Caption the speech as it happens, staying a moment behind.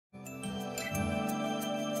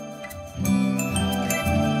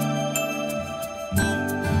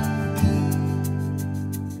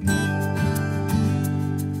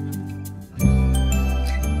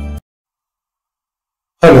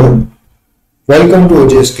Hello, welcome to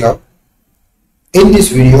OJS Cloud. In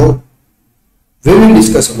this video, we will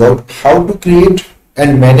discuss about how to create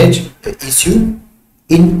and manage the issue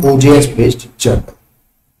in OJS based journal.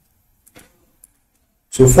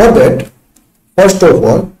 So for that, first of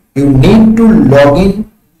all, you need to log in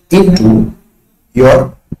into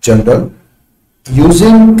your journal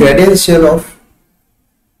using credential of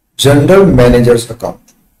Journal Manager's account.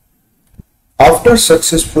 After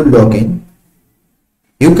successful login,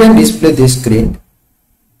 you can display this screen.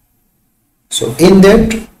 So in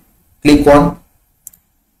that, click on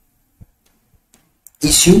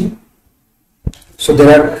issue. So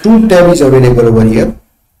there are two tabs available over here,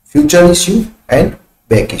 future issue and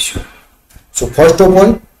back issue. So first of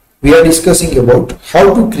all, we are discussing about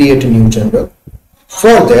how to create a new journal.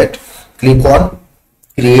 For that, click on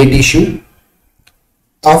create issue.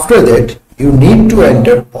 After that, you need to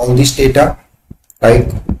enter all this data like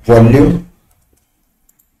volume,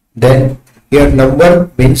 then here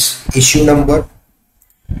number means issue number,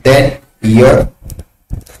 then year.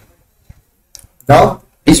 Now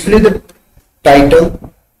display the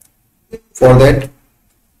title. For that,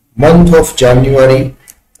 month of January,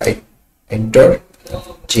 I enter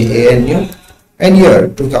JANU and year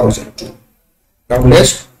 2002. Now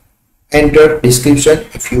let's enter description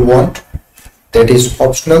if you want, that is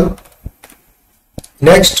optional.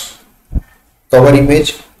 Next, cover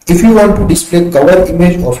image. If you want to display cover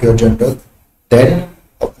image of your journal, then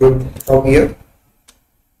upload from here.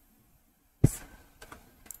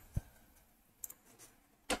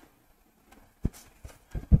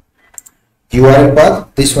 URL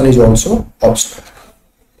path, this one is also optional.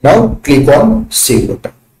 Now click on save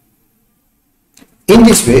button. In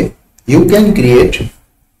this way, you can create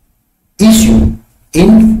issue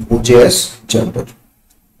in OJS journal.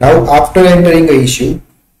 Now after entering a issue,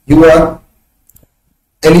 you are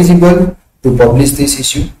eligible to publish this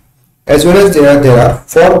issue, as well as there are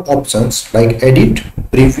four options like edit,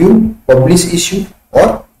 preview, publish issue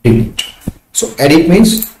or delete. So edit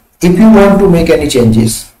means if you want to make any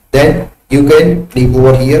changes, then you can click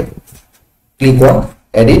over here, click on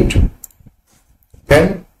edit.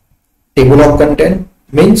 Then table of content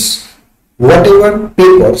means whatever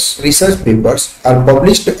papers, research papers are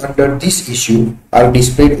published under this issue are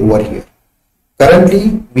displayed over here.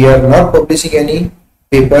 Currently we are not publishing any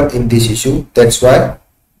paper in this issue, that's why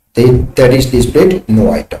that is displayed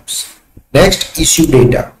no items. Next, issue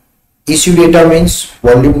data. Issue data means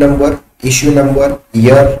volume number, issue number,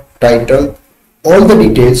 year, title, all the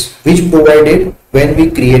details which provided when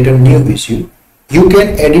we create a new issue. You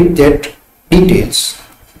can edit that details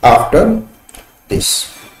after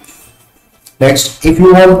this. Next, if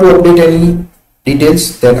you want to update any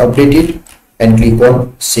details, then update it and click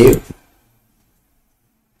on save.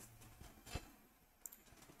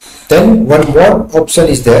 Then one more option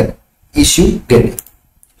is there, issue gallery.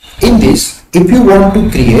 In this, if you want to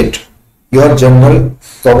create your journal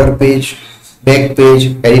cover page, back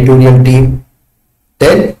page, editorial team,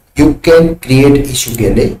 then you can create issue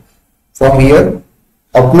gallery. From here,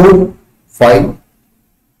 upload file.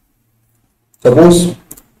 Suppose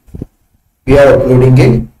we are uploading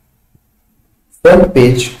a front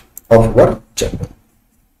page of our journal.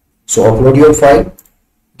 So upload your file,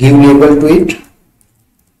 give label to it.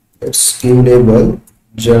 Let's give label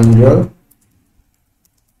journal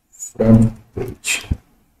front page.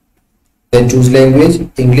 Then choose language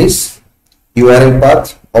English, URL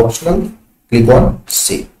path optional, click on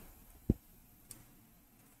save.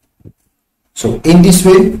 So in this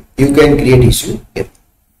way you can create issue here.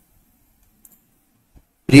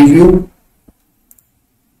 Preview.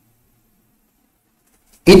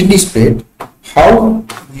 It displayed how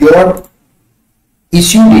your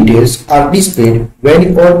issue details are displayed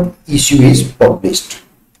when your issue is published.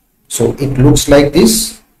 So it looks like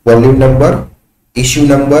this: volume number, issue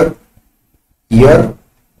number, year,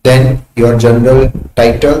 then your journal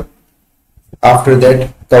title. After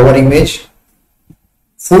that, cover image.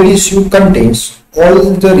 Full issue contains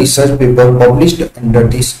all the research paper published under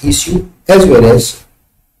this issue, as well as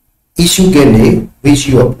issue gallery which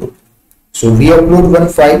you upload. So we upload one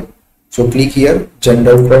file. So click here,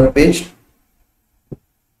 journal front page.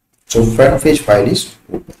 So front page file is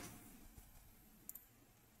open.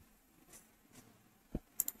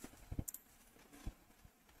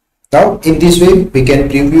 Now in this way we can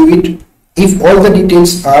preview it. If all the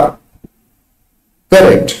details are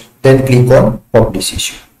correct, then click on publish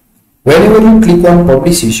issue. Whenever you click on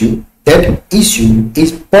publish issue, that issue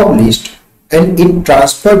is published and it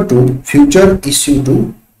transferred to future issue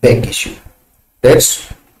to back issue.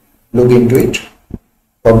 Let's look into it.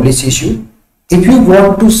 Publish issue. If you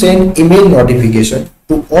want to send email notification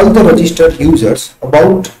to all the registered users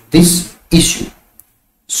about this issue,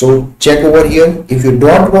 so check over here. If you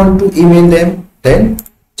don't want to email them, then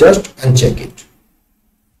just uncheck it.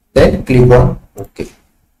 Then click on OK.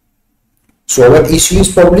 So our issue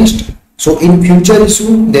is published. So in future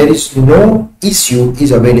issue, there is no issue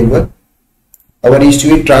is available. Our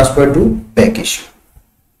issue is transferred to back issue.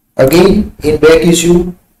 Again, in back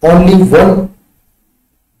issue, only one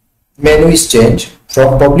menu is changed.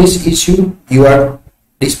 From published issue, you are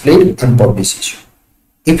displayed unpublished issue.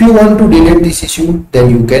 If you want to delete this issue, then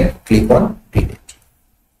you can click on delete.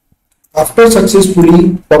 After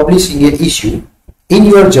successfully publishing a issue in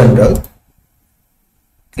your journal,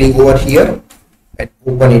 click over here and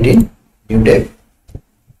open it in new tab.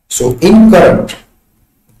 So in current,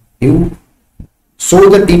 you show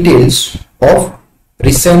the details of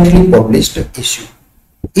recently published issue.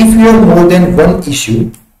 If you have more than one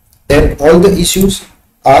issue, then all the issues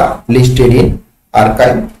are listed in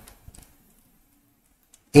archive.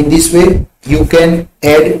 In this way, you can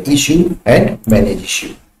add issue and manage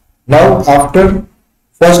issue. Now after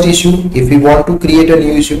first issue, if we want to create a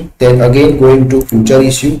new issue, then again going to future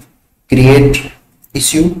issue, create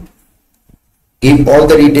issue, give all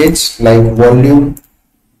the details like volume,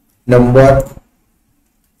 number,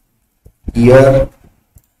 year,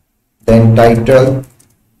 then title,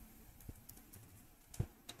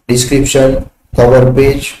 description, cover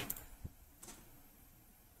page.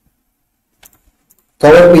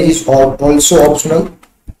 Cover page is also optional.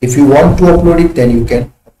 If you want to upload it, then you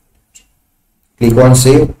can click on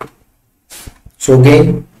save. So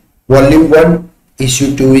again, volume 1,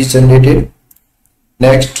 issue 2 is generated.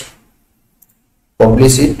 Next,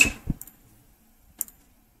 publish it.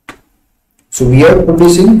 So we are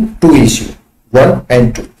publishing 2 issues, 1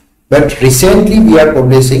 and 2. But recently we are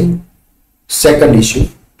publishing second issue.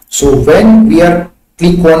 So when we are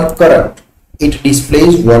click on current, it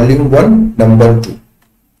displays volume 1, number 2.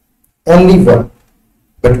 Only one.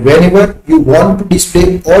 But whenever you want to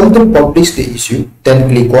display all the published issue, then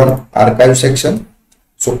click on archive section.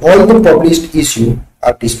 So all the published issue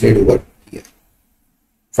are displayed over here.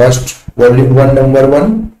 First volume 1 number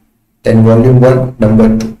 1, then volume 1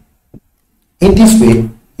 number 2. In this way,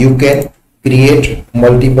 you can create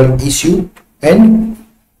multiple issue and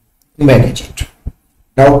manage it.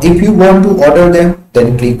 Now if you want to order them,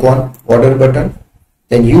 then click on order button.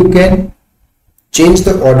 Then you can change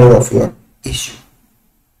the order of your issue.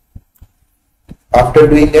 After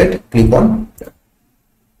doing that, click on done.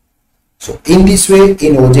 So in this way,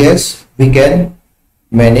 in OJS, we can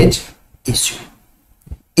manage issue.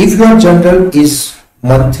 If your journal is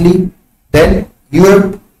monthly, then you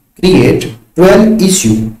will create 12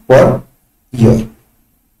 issue per year.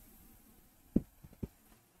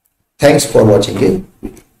 Thanks for watching a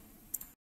video.